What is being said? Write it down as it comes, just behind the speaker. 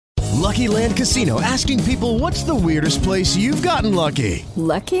Lucky Land Casino, asking people, what's the weirdest place you've gotten lucky?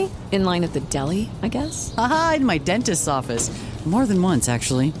 Lucky? In line at the deli, I guess? Aha, in my dentist's office. More than once,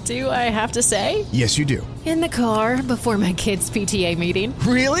 actually. Do I have to say? Yes, you do. In the car before my kids' PTA meeting.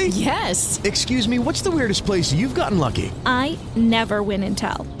 Really? Yes. Excuse me, what's the weirdest place you've gotten lucky? I never win and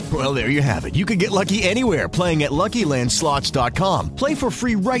tell. Well, there you have it. You can get lucky anywhere, playing at LuckyLandSlots.com. Play for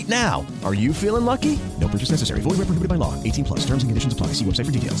free right now. Are you feeling lucky? No purchase necessary. Void where prohibited by law. 18 plus. Terms and conditions apply. See website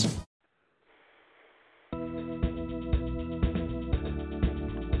for details.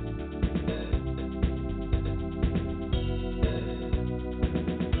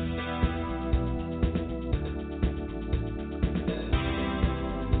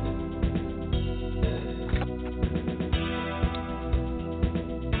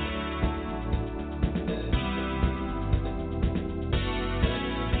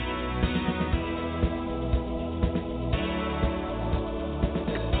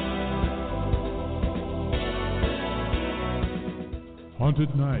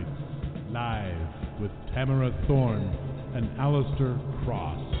 Haunted Nights, live with Tamara Thorne and Alistair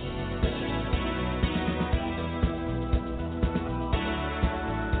Cross.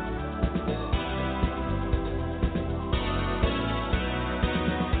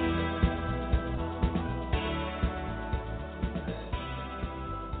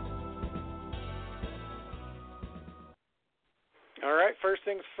 All right, first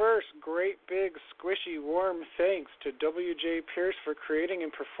things first, great big squishy warm thanks to W.J. Pierce for creating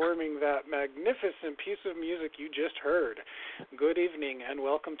and performing that magnificent piece of music you just heard. Good evening and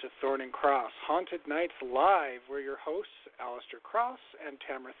welcome to Thorne and Cross, Haunted Nights Live. We're your hosts, Alistair Cross and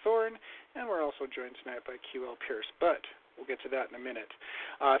Tamara Thorne, and we're also joined tonight by QL Pierce, but we'll get to that in a minute.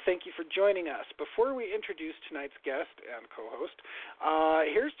 Thank you for joining us. Before we introduce tonight's guest and co-host,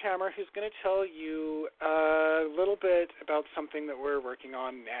 here's Tamara, who's going to tell you a little bit about something that we're working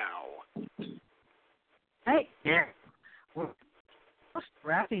on now. Hey, yeah. We're just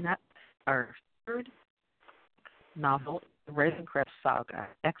wrapping up our third novel, The Ravencrest Saga,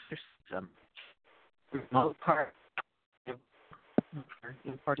 Exorcism. Remote part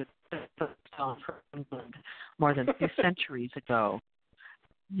imported from England more than 2 centuries ago.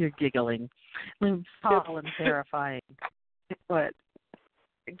 You're giggling. It's tall and terrifying. But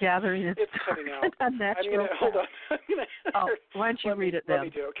gathering its cutting out. unnatural. Hold on. Why don't you read it then? Let me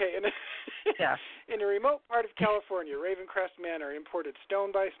do. Okay. Yeah. In a remote part of California, Ravencrest Manor, imported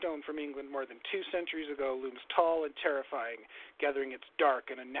stone by stone from England more than 2 centuries ago, looms tall and terrifying, gathering its dark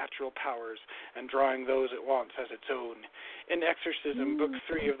and unnatural powers and drawing those it wants as its own. In Exorcism, Book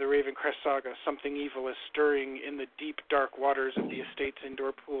 3 of the Ravencrest Saga, something evil is stirring in the deep, dark waters of the estate's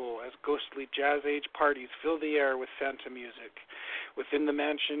indoor pool as ghostly jazz-age parties fill the air with phantom music. Within the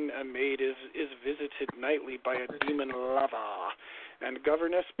mansion, a maid is visited nightly by a demon lava, and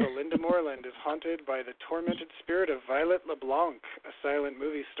Governess Belinda Moreland is haunted by the tormented spirit of Violet LeBlanc, a silent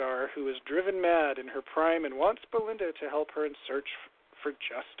movie star who is driven mad in her prime and wants Belinda to help her in search for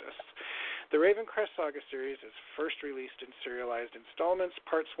justice. The Ravencrest Saga series is first released in serialized installments.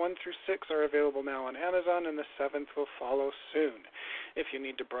 Parts 1 through 6 are available now on Amazon, and the 7th will follow soon. If you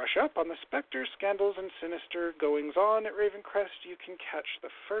need to brush up on the specters, scandals, and sinister goings-on at Ravencrest, you can catch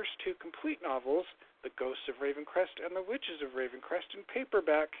the first 2 complete novels, The Ghosts of Ravencrest and The Witches of Ravencrest, in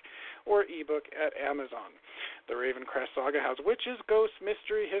paperback or ebook at Amazon. The Ravencrest Saga has witches, ghosts,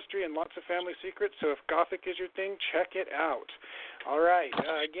 mystery, history, and lots of family secrets, so if Gothic is your thing, check it out. All right,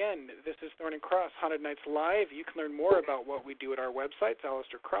 again, this is Thorne and Cross, Haunted Nights Live. You can learn more about what we do at our websites,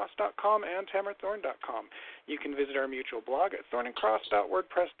 alistaircross.com and tamarthorne.com. You can visit our mutual blog at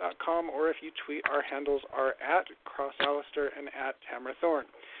thorneandcross.wordpress.com, or if you tweet, our handles are at CrossAlistair and at TamaraThorne.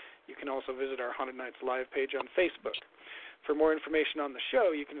 You can also visit our Haunted Nights Live page on Facebook. For more information on the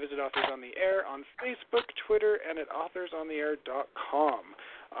show, you can visit Authors on the Air on Facebook, Twitter, and at authorsontheair.com.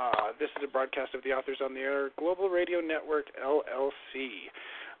 This is a broadcast of the Authors on the Air Global Radio Network, LLC.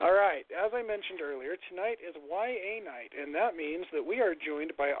 All right, as I mentioned earlier, tonight is YA night, and that means that we are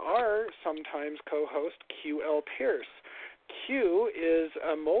joined by our sometimes co-host, QL Pierce. Q is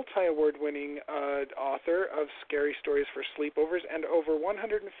a multi-award-winning author of scary stories for sleepovers and over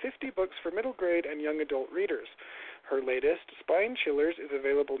 150 books for middle grade and young adult readers. Her latest, Spine Chillers, is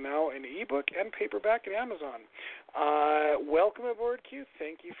available now in ebook and paperback at Amazon. Welcome aboard, Q.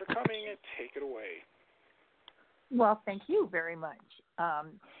 Thank you for coming, and take it away. Well, thank you very much.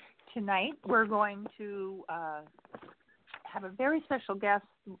 Tonight we're going to have a very special guest.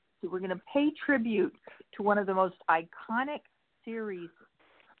 We're going to pay tribute to one of the most iconic series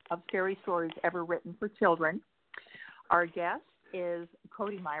of scary stories ever written for children. Our guest is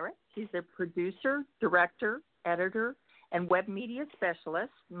Cody Meirick. He's a producer, director, editor, and web media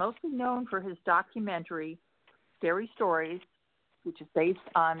specialist, mostly known for his documentary, Scary Stories, which is based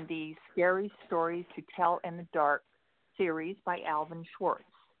on the Scary Stories to Tell in the Dark series by Alvin Schwartz.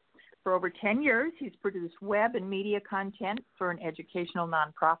 For over 10 years, he's produced web and media content for an educational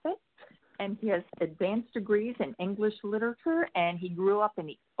nonprofit, and he has advanced degrees in English literature, and he grew up in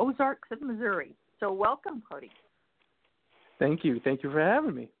the Ozarks of Missouri. So welcome, Cody. Thank you. Thank you for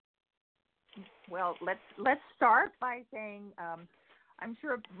having me. Well, let's start by saying I'm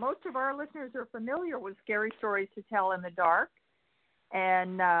sure most of our listeners are familiar with Scary Stories to Tell in the Dark,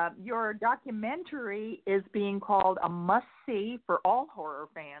 and your documentary is being called a must-see for all horror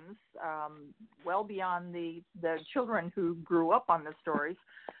fans, well beyond the children who grew up on the stories.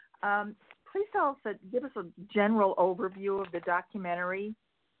 Please give us a general overview of the documentary.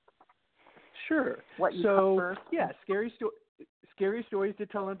 Sure. What you cover. Yeah, Scary Stories to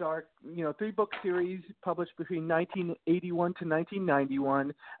Tell in the Dark, 3-book series published between 1981 to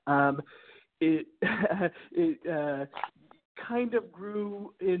 1991. It kind of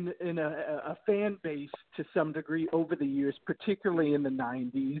grew in a fan base to some degree over the years, particularly in the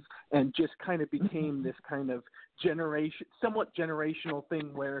 90s, and just kind of became this kind of somewhat generational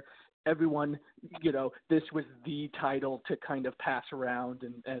thing where everyone, this was the title to kind of pass around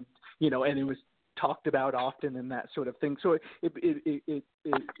and it was talked about often and that sort of thing. So it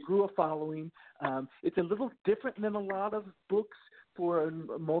grew a following. It's a little different than a lot of books for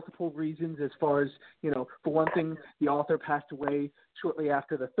multiple reasons. As far as, for one thing, the author passed away shortly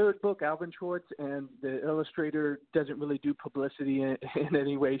after the third book, Alvin Schwartz, and the illustrator doesn't really do publicity in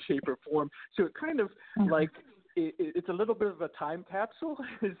any way, shape, or form. So it kind of like it's a little bit of a time capsule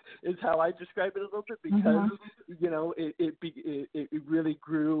is how I describe it a little bit, because it really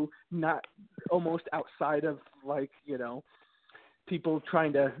grew not almost outside of people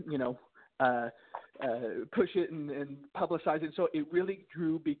trying to push it and publicize it. So it really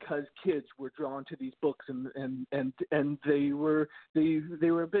grew because kids were drawn to these books, and they were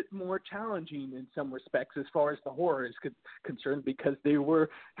a bit more challenging in some respects as far as the horror is concerned, because they were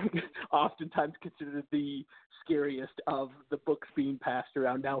oftentimes considered the scariest of the books being passed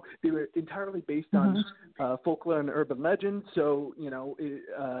around. Now, they were entirely based on folklore and urban legend, so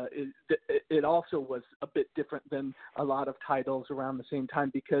it also was a bit different than a lot of titles around the same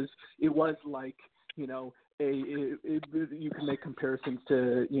time, because it was like, you can make comparisons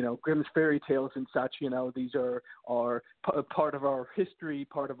to, Grimm's fairy tales and such. These are part of our history,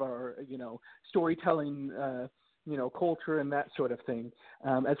 part of our, storytelling, culture and that sort of thing.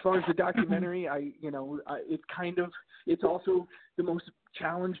 As far as the documentary, it's also the most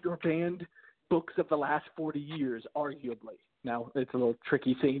challenged or banned books of the last 40 years, arguably. Now, it's a little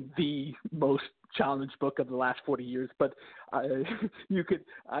tricky saying the most challenged book of the last 40 years, but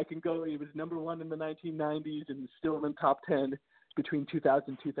I can go, it was number one in the 1990s and still in the top 10 between 2000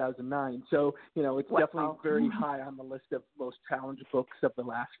 and 2009. So, it's definitely very high on the list of most challenged books of the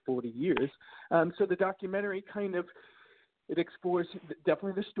last 40 years. So the documentary it explores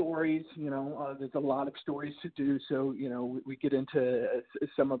definitely the stories. There's a lot of stories to do. So, we get into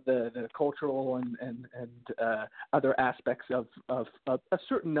some of the cultural and other aspects of a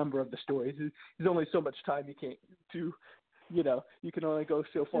certain number of the stories. There's only so much time you can't do. You can only go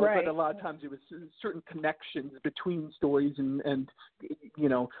so far, right. But a lot of times it was certain connections between stories and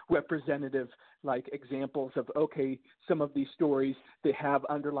representative examples of, okay, some of these stories, they have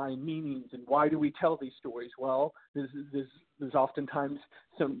underlying meanings, and why do we tell these stories? Well, there's oftentimes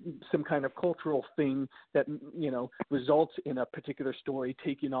some kind of cultural thing that, results in a particular story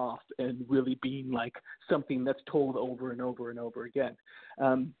taking off and really being something that's told over and over and over again.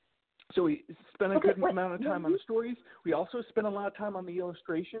 So we spent a good amount of time on the stories. We also spent a lot of time on the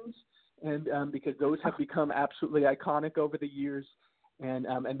illustrations, and because those have become absolutely iconic over the years. And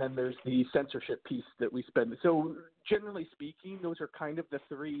then there's the censorship piece that we spend. So generally speaking, those are kind of the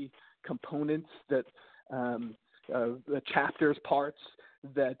three components that the chapters parts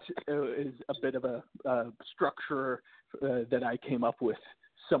that is a bit of a structure that I came up with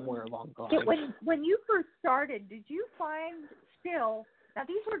somewhere along the line. When you first started, did you find still? Now,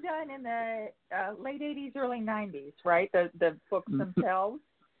 these were done in the late 80s, early 90s, right? The books themselves.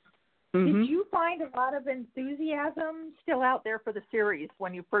 Mm-hmm. Did you find a lot of enthusiasm still out there for the series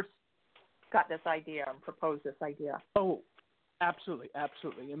when you first got this idea and proposed this idea? Oh, absolutely,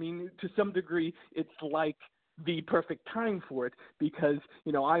 absolutely. I mean, to some degree, it's like the perfect time for it because,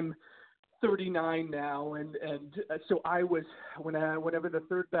 I'm 39 now, and so I was, whenever the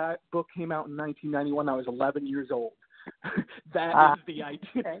third book came out in 1991, I was 11 years old. that is the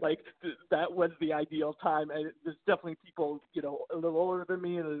idea. Like that was the ideal time. And there's definitely people, a little older than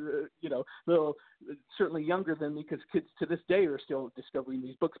me, and a little certainly younger than me, because kids to this day are still discovering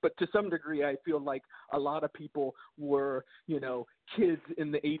these books. But to some degree, I feel like a lot of people were, kids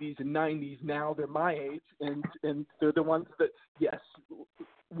in the 80s and 90s. Now they're my age, and they're the ones that, yes,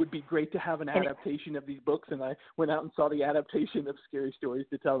 would be great to have an adaptation of these books. And I went out and saw the adaptation of Scary Stories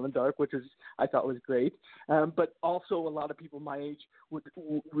to Tell in the Dark, which I thought was great. But also a lot of people my age would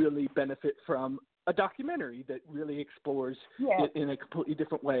really benefit from a documentary that really explores it in a completely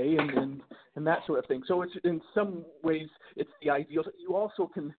different way and that sort of thing. So it's, in some ways, it's the ideal. You also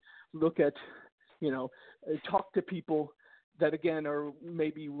can look at, talk to people that, again, are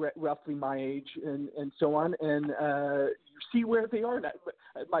maybe roughly my age and so on, and you see where they are.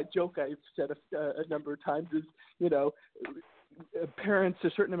 My joke I've said a number of times is, parents, a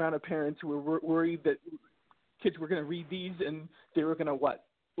certain amount of parents were worried that kids were going to read these and they were going to,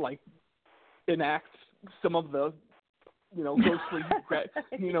 enact some of the, ghostly,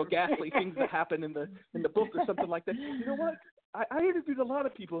 ghastly things that happen in the book or something like that. You know what? I interviewed a lot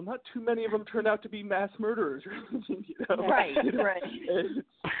of people. Not too many of them turned out to be mass murderers. Right.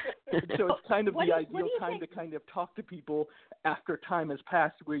 So it's kind of the ideal time to kind of talk to people after time has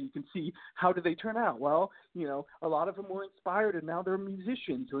passed, where you can see how do they turn out. Well, a lot of them were inspired, and now they're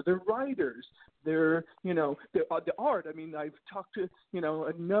musicians or they're writers. They're, the art. I mean, I've talked to,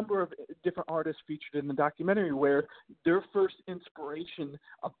 a number of different artists featured in the documentary where their first inspiration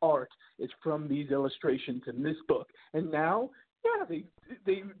of art is from these illustrations in this book. And now,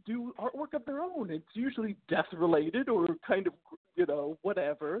 they do artwork of their own. It's usually death-related or kind of,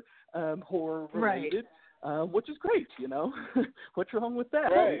 whatever, horror-related, which is great, What's wrong with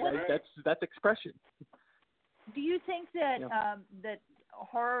that? Right. That's expression. Do you think that that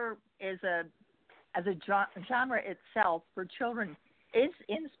horror as a genre itself for children is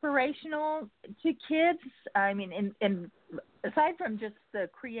inspirational to kids? I mean, in aside from just the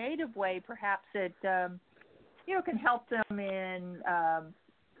creative way, perhaps it can help them in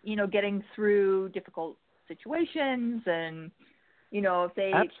getting through difficult situations, and if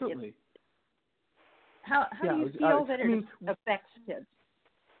they absolutely. How do you feel that it affects kids?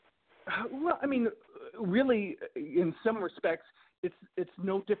 Well, I mean, really, in some respects, it's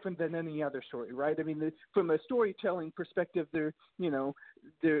no different than any other story, right? I mean, from a storytelling perspective, what's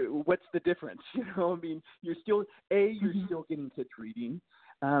the difference? I mean, you're still getting kids reading.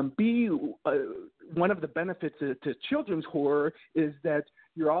 B, one of the benefits to children's horror is that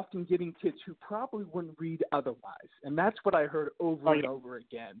you're often getting kids who probably wouldn't read otherwise. And that's what I heard over and over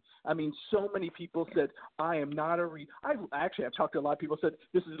again. I mean, so many people said, I am not a reader. I've talked to a lot of people who said,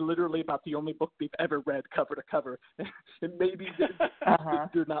 this is literally about the only book they've ever read cover to cover. And maybe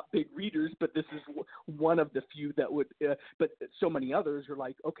they're not big readers, but this is one of the few that would, but so many others are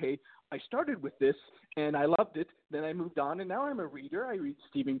like, okay, I started with this and I loved it. Then I moved on and now I'm a reader. I read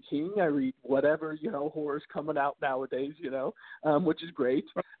Stephen King. I read whatever, horror's coming out nowadays, which is great.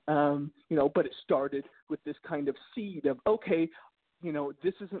 But it started with this kind of seed of, okay,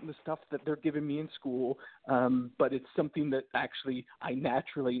 this isn't the stuff that they're giving me in school, but it's something that actually I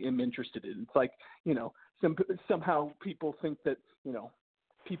naturally am interested in. It's like, somehow people think that,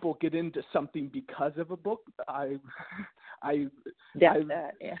 people get into something because of a book.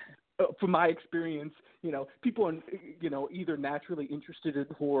 From my experience, people are, either naturally interested in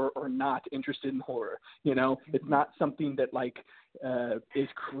horror or not interested in horror. It's not something that is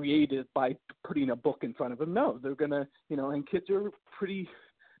created by putting a book in front of them. No, they're gonna, and kids are pretty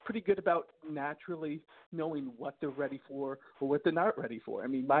good about naturally knowing what they're ready for or what they're not ready for. I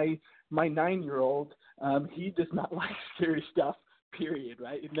mean, my 9-year-old, he does not like scary stuff. Period.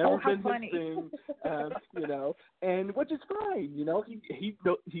 Right? It's never been his thing, and which is fine.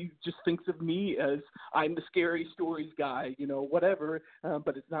 He just thinks of me as I'm the scary stories guy. Whatever.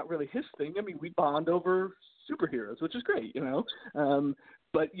 But it's not really his thing. I mean, we bond over superheroes, which is great.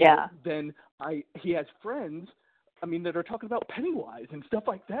 But then he has friends. I mean, that are talking about Pennywise and stuff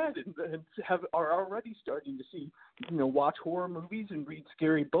like that, and are already starting to see, watch horror movies and read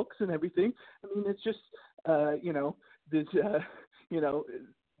scary books and everything. I mean, it's just,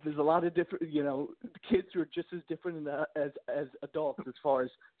 there's a lot of different, kids who are just as different as adults, as far as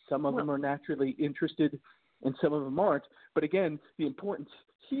some of them are naturally interested and some of them aren't. But again, the importance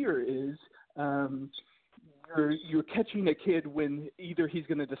here is you're catching a kid when either he's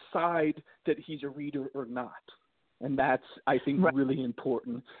going to decide that he's a reader or not. And that's, I think, really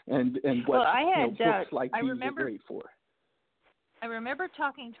important, and what books like these are great for. I remember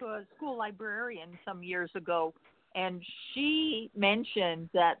talking to a school librarian some years ago, and she mentioned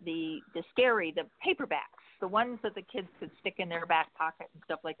that the paperbacks the ones that the kids could stick in their back pocket and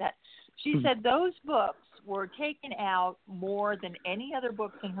stuff like that. She said those books were taken out more than any other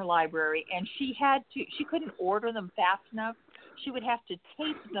books in her library, and she couldn't order them fast enough. She would have to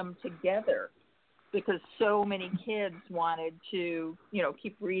tape them together because so many kids wanted to,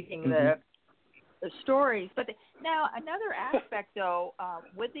 keep reading the stories. But now another aspect, though,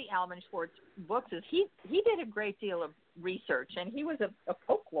 with the Alvin Schwartz books is he did a great deal of research, and he was a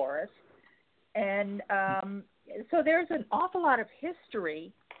folklorist. And so there's an awful lot of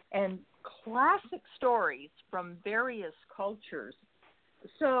history and classic stories from various cultures.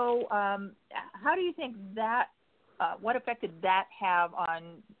 So how do you think that, what effect did that have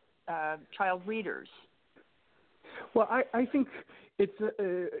on child readers? Well, I think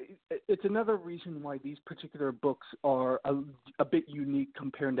it's another reason why these particular books are a bit unique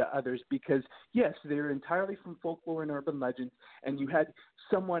compared to others, because, yes, they're entirely from folklore and urban legends, and you had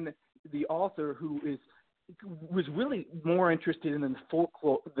someone, the author, who was really more interested in the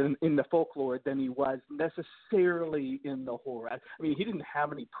folklore than he was necessarily in the horror. I mean, he didn't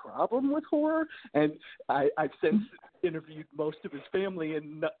have any problem with horror, and I've since interviewed most of his family,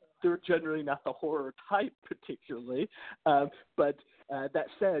 and they're generally not the horror type particularly. But that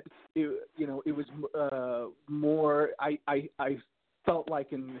said, it was more. I felt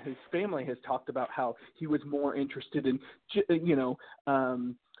like, and his family has talked about how he was more interested in,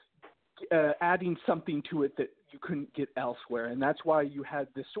 adding something to it that you couldn't get elsewhere, and that's why you had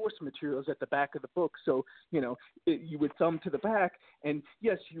the source materials at the back of the book. So you would thumb to the back, and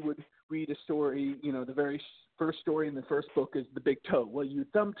yes, you would read a story. The very first story in the first book is the big toe. Well, you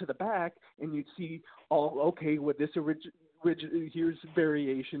thumb to the back, and you'd see this here's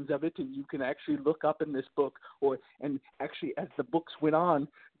variations of it, and you can actually look up in this book, and actually as the books went on,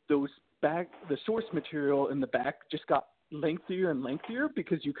 the source material in the back just got lengthier and lengthier,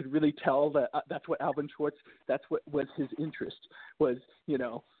 because you could really tell that that's what Alvin Schwartz, that's what was his interest, was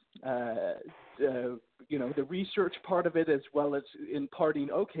the research part of it, as well as imparting,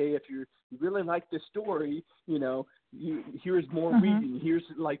 okay, if you really like this story, here's more reading. Here's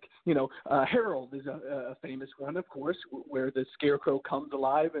Harold is a famous one, of course, where the scarecrow comes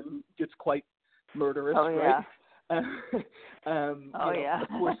alive and gets quite murderous, right? Of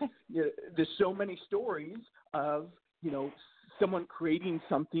course, there's so many stories of someone creating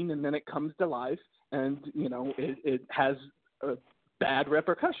something and then it comes to life, and it has bad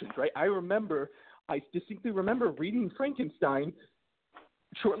repercussions, right? I distinctly remember reading Frankenstein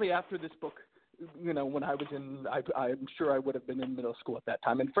shortly after this book. When I was I'm sure I would have been in middle school at that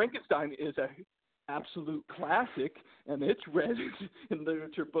time, and Frankenstein is a absolute classic, and it's read in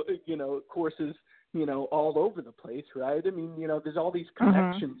literature, courses, all over the place, right? I mean, there's all these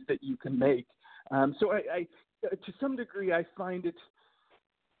connections that you can make. So I to some degree, I find it,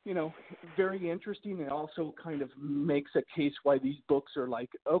 very interesting, and also kind of makes a case why these books are like,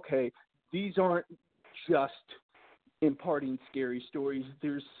 okay, these aren't just imparting scary stories.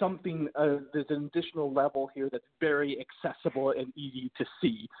 There's something, there's an additional level here that's very accessible and easy to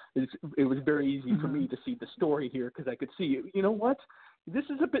see. It was very easy for me to see the story here, because I could see, what? This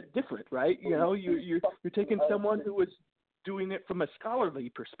is a bit different, right? You're taking someone who was doing it from a scholarly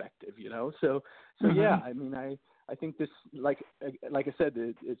perspective, So yeah, I mean, I think this, like I said,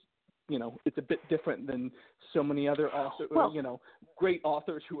 it's a bit different than so many other authors, great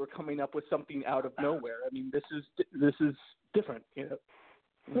authors who are coming up with something out of nowhere. I mean, this is different,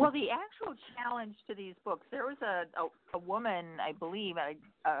 Well, the actual challenge to these books, there was a woman, I believe,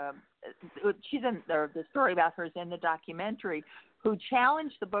 she's in the story about her is in the documentary, who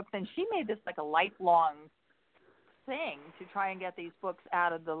challenged the books, and she made this like a lifelong thing to try and get these books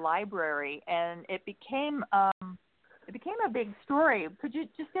out of the library, and it became a big story. Could you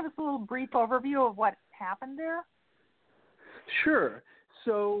just give us a little brief overview of what happened there? Sure.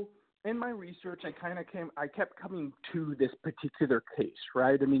 So in my research, I kept coming to this particular case,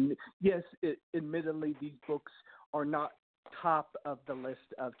 right? I mean, yes, admittedly, these books are not top of the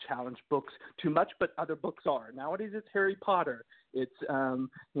list of challenge books too much, but other books are. Nowadays, it's Harry Potter. It's, a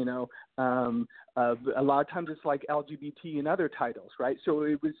lot of times it's like LGBT and other titles, right? So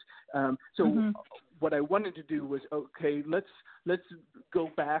it was, what I wanted to do was, okay, let's go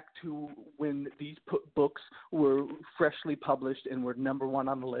back to when these books were freshly published and were number one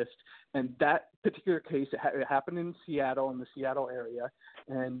on the list. And that particular case, it happened in Seattle, in the Seattle area.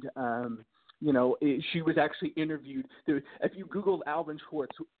 And, she was actually interviewed. If you Googled Alvin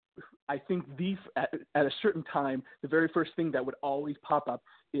Schwartz, I think at a certain time, the very first thing that would always pop up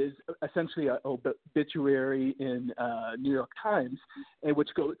is essentially an obituary in New York Times, and which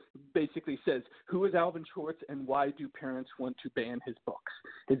basically says, who is Alvin Schwartz and why do parents want to ban his books?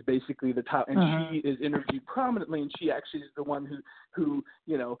 Is basically the top, and she is interviewed prominently, and she actually is the one who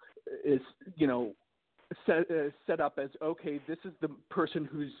is set up as, okay, this is the person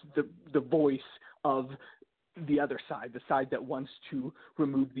who's the voice of the other side, the side that wants to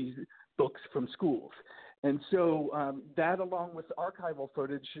remove these books from schools. And so that, along with archival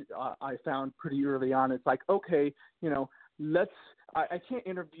footage, I found pretty early on. It's like, okay, I can't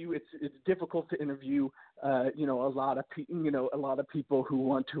interview. It's difficult to interview, a lot of people who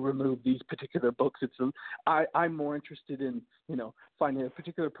want to remove these particular books. I'm more interested in, finding a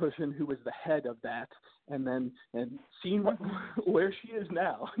particular person who was the head of that, and seeing where she is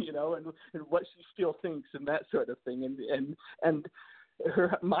now, and what she still thinks and that sort of thing. And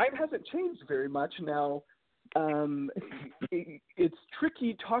her mind hasn't changed very much now. It's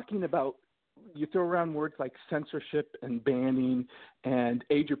tricky talking about. You throw around words like censorship and banning and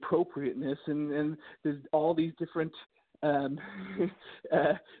age appropriateness, and there's all these different,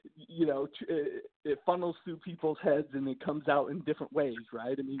 it funnels through people's heads and it comes out in different ways,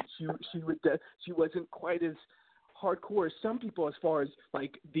 right? I mean, she wasn't quite as hardcore as some people as far as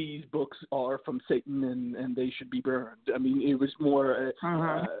like these books are from Satan and they should be burned. I mean, it was more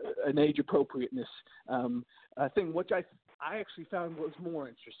an age appropriateness thing, which I actually found was more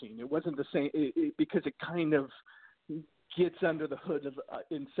interesting. It wasn't the same because it kind of gets under the hood of,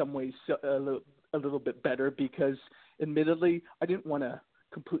 in some ways a little bit better, because admittedly I didn't want to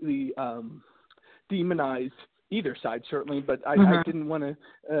completely demonize either side, certainly, but I didn't want to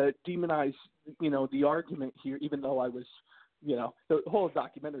demonize the argument here, even though I was the whole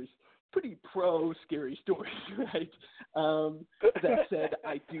documentary is pretty pro scary stories, right? That said,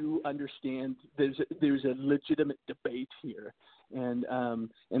 I do understand there's a legitimate debate here, and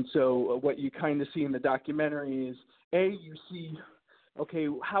so what you kind of see in the documentary is, you see, okay,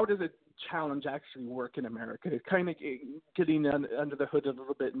 how does a challenge actually work in America? It's kind of getting under the hood a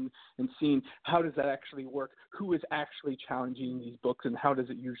little bit and seeing how does that actually work? Who is actually challenging these books, and how does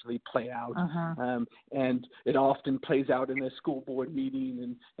it usually play out? And it often plays out in a school board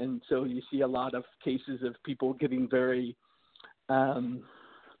meeting, and so you see a lot of cases of people getting very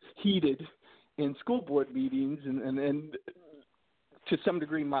heated in school board meetings, and to some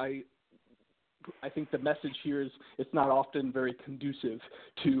degree I think the message here is it's not often very conducive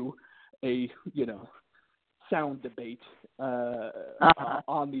to a sound debate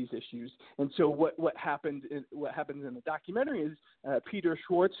on these issues. And so what happens in the documentary is Peter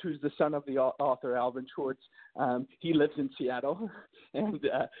Schwartz, who's the son of the author Alvin Schwartz, he lives in Seattle, and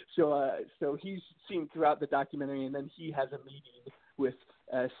so he's seen throughout the documentary, and then he has a meeting with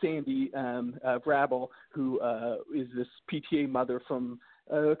Sandy Vrabel, who is this PTA mother from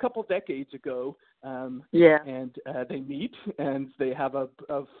a couple decades ago, and they meet and they have a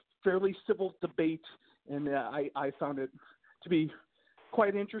fairly civil debate, and I found it to be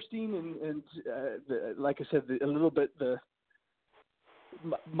quite interesting, and like I said, a little bit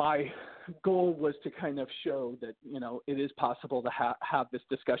my goal was to kind of show that it is possible to have this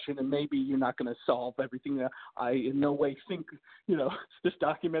discussion, and maybe you're not going to solve everything. I in no way think this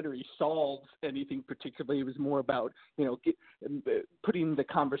documentary solves anything particularly. It was more about putting the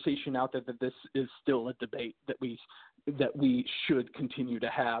conversation out there that this is still a debate that we should continue to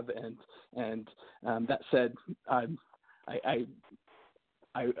have, and that said, I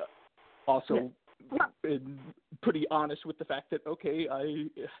also been pretty honest with the fact that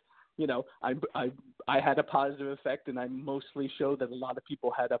I had a positive effect, and I mostly show that a lot of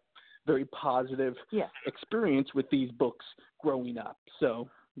people had a very positive experience with these books growing up. So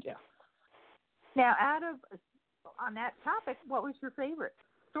Now, on that topic, what was your favorite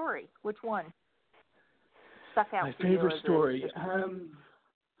story? Which one stuck out? My favorite story.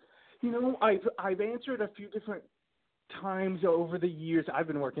 I've answered a few different times over the years. I've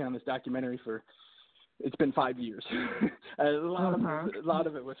been working on this documentary it's been 5 years. a lot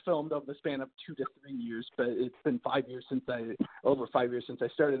of it was filmed over the span of 2 to 3 years, but it's been over 5 years since I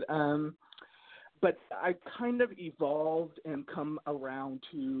started. But I kind of evolved and come around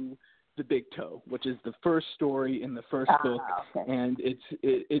to The Big Toe, which is the first story in the first book, and it's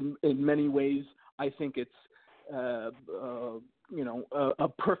in many ways I think it's a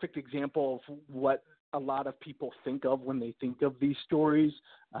perfect example of what a lot of people think of when they think of these stories.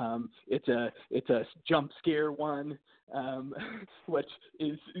 It's a jump scare one, which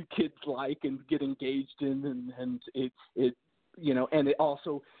is kids like and get engaged in, and it and it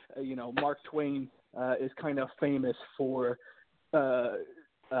also Mark Twain is kind of famous for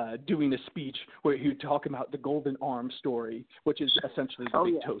doing a speech where he would talk about the Golden Arm story, which is essentially the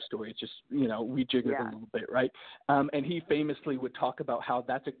Big Toe story. It's just, rejiggered a little bit, right? And he famously would talk about how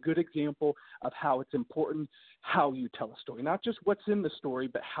that's a good example of how it's important how you tell a story, not just what's in the story,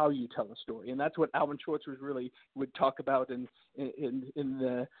 but how you tell a story. And that's what Alvin Schwartz would talk about in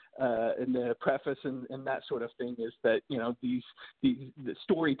the preface and that sort of thing, is that, the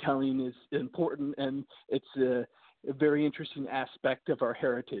storytelling is important, and it's a very interesting aspect of our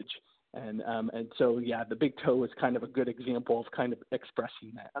heritage. And so, the Big Toe is kind of a good example of kind of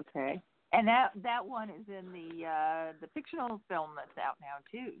expressing that. Okay. And that one is in the fictional film that's out now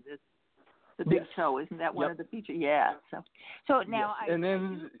too. The Big Toe, isn't that one of the features? Yeah. So now I have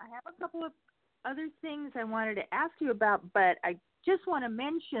a couple of other things I wanted to ask you about, but I just want to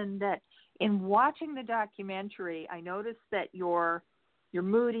mention that in watching the documentary, I noticed that your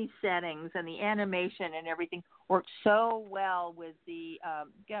moody settings and the animation and everything worked so well with the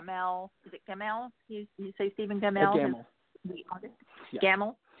Gamel. Is it Gamel? You say Stephen Gamel? Gamel. The artist? Yeah.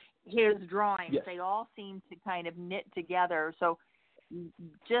 Gamel. His drawings, they all seem to kind of knit together. So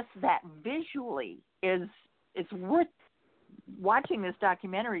just that visually is worth watching this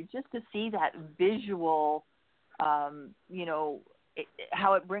documentary, just to see that visual, how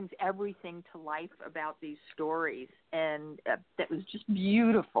it brings everything to life about these stories, and that was just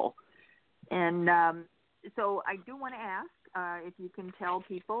beautiful. And so I do want to ask if you can tell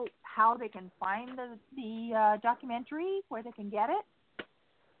people how they can find the documentary, where they can get it.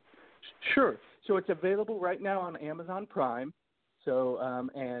 Sure. So it's available right now on Amazon Prime. So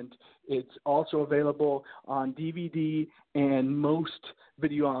and it's also available on DVD and most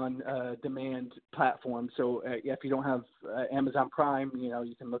video on demand platforms. So if you don't have Amazon Prime,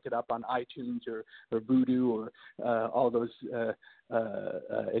 you can look it up on iTunes or Vudu or all those,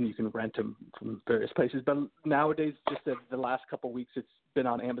 and you can rent them from various places. But nowadays, just the last couple of weeks, it's been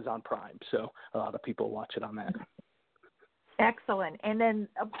on Amazon Prime. So a lot of people watch it on that. Excellent. And then,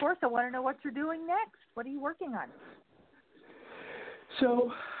 of course, I want to know what you're doing next. What are you working on?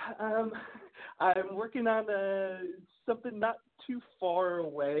 So I'm working on something not too far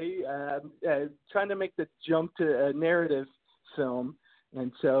away, trying to make the jump to a narrative film.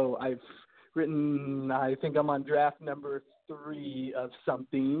 And so I've written, I think I'm on draft number 3 of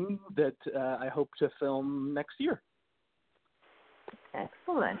something that I hope to film next year.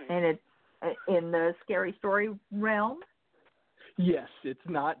 Excellent. And it's in the scary story realm? Yes, it's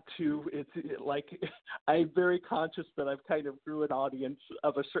not too. It's like I'm very conscious that I've kind of grew an audience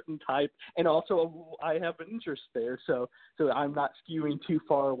of a certain type, and also I have an interest there, so I'm not skewing too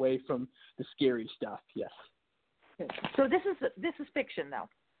far away from the scary stuff. Yes. So this is fiction, though.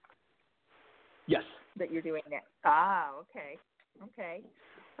 Yes. That you're doing next. Ah, okay.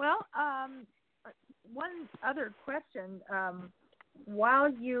 Well, one other question.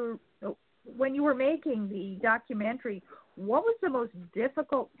 When you were making the documentary, what was the most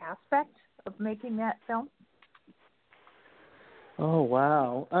difficult aspect of making that film? Oh,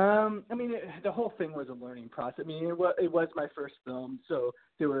 wow. I mean, the whole thing was a learning process. I mean, it was my first film, so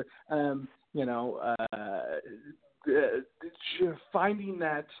there were, finding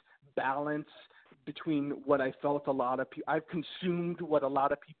that balance between what I felt I've consumed what a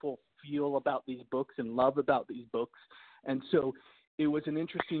lot of people feel about these books and love about these books, and so it was an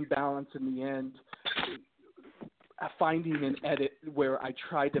interesting balance in the end, finding an edit where I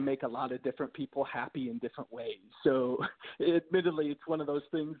tried to make a lot of different people happy in different ways. So admittedly, it's one of those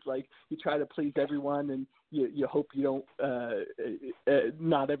things like you try to please everyone and you hope you don't,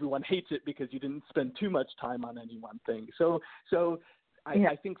 not everyone hates it because you didn't spend too much time on any one thing. So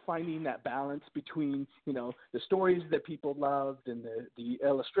I think finding that balance between, the stories that people loved and the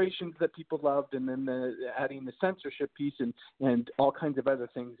illustrations that people loved, and then adding the censorship piece and all kinds of other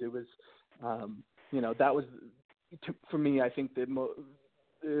things, it was, that was, for me, I think that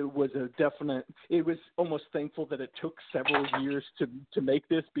it was almost thankful that it took several years to make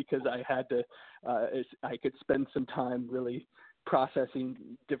this, because I had to, I could spend some time really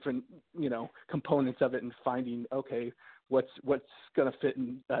processing different, components of it and finding, okay, what's going to fit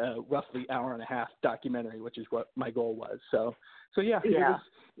in roughly hour and a half documentary, which is what my goal was. So yeah.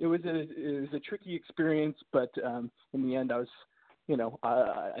 It was a tricky experience, but in the end, I was,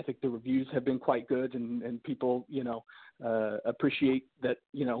 I think the reviews have been quite good, and people, appreciate that,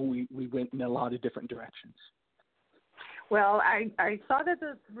 we went in a lot of different directions. Well, I saw that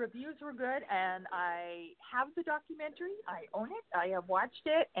the reviews were good, and I have the documentary. I own it. I have watched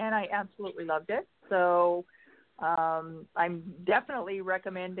it, and I absolutely loved it. So I'm definitely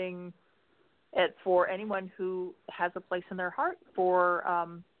recommending it for anyone who has a place in their heart for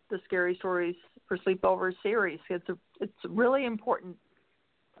the Scary Stories for Sleepovers series. It's a really important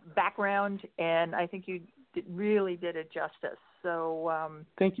background, and I think you really did it justice. So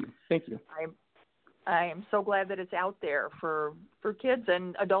thank you. I am so glad that it's out there for kids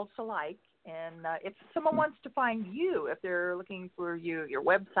and adults alike. And if someone wants to find you, if they're looking for you, your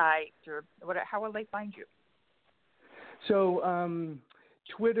website or whatever, how will they find you? So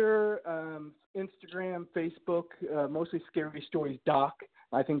Twitter, Instagram, Facebook, mostly Scary Stories Doc.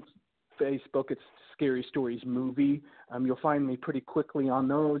 I think Facebook, it's Scary Stories Movie. You'll find me pretty quickly on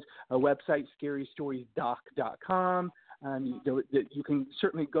those. A website, scarystoriesdoc.com. You can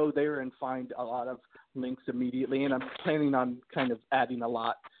certainly go there and find a lot of links immediately, and I'm planning on kind of adding a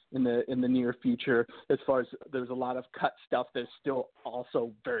lot in the near future. As far as there's a lot of cut stuff that's still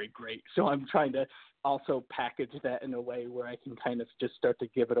also very great, so I'm trying to also package that in a way where I can kind of just start to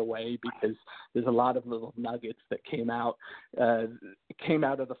give it away, because there's a lot of little nuggets that came out of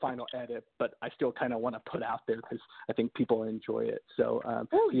the final edit, but I still kind of want to put out there because I think people enjoy it. So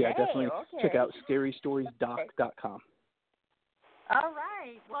definitely check out scarystoriesdoc.com. All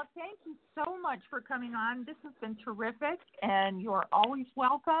right. Well, thank you so much for coming on. This has been terrific, and you're always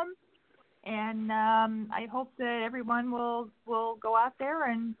welcome. And I hope that everyone will go out there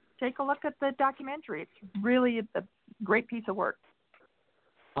and take a look at the documentary. It's really a great piece of work.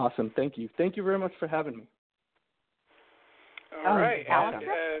 Awesome. Thank you. Thank you very much for having me. All right. Awesome.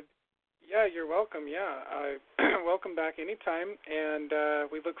 And, you're welcome. Yeah. Welcome back anytime. And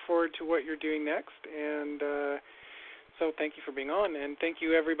we look forward to what you're doing next. And so thank you for being on, and thank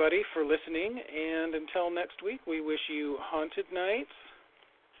you, everybody, for listening. And until next week, we wish you haunted nights,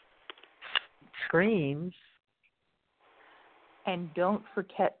 screams, and don't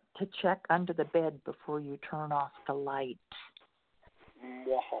forget to check under the bed before you turn off the light.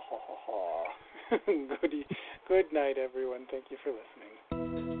 Good night, everyone. Thank you for listening.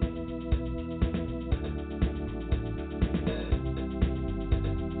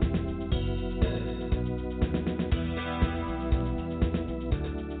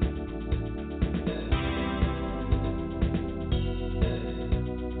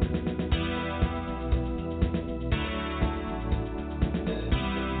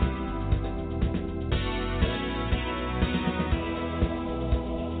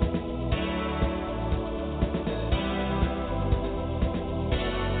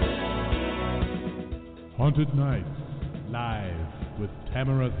 Haunted Nights, live with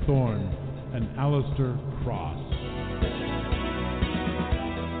Tamara Thorne and Alistair Cross.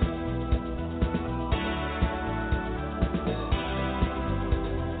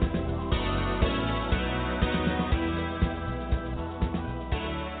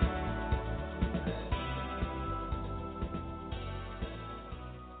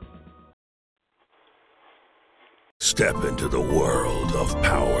 Step into the world of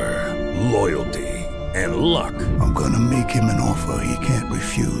power, loyalty, and luck. I'm gonna make him an offer he can't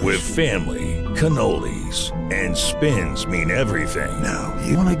refuse. With family, cannolis, and spins mean everything. Now,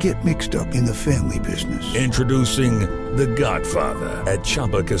 you wanna get mixed up in the family business. Introducing The Godfather at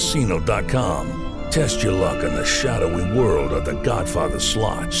ChumbaCasino.com. Test your luck in the shadowy world of The Godfather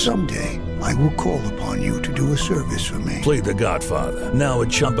slot. Someday, I will call upon you to do a service for me. Play The Godfather, now at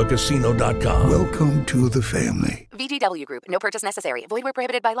ChumbaCasino.com. Welcome to the family. VGW Group. No purchase necessary. Void where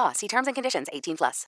prohibited by law. See terms and conditions. 18+.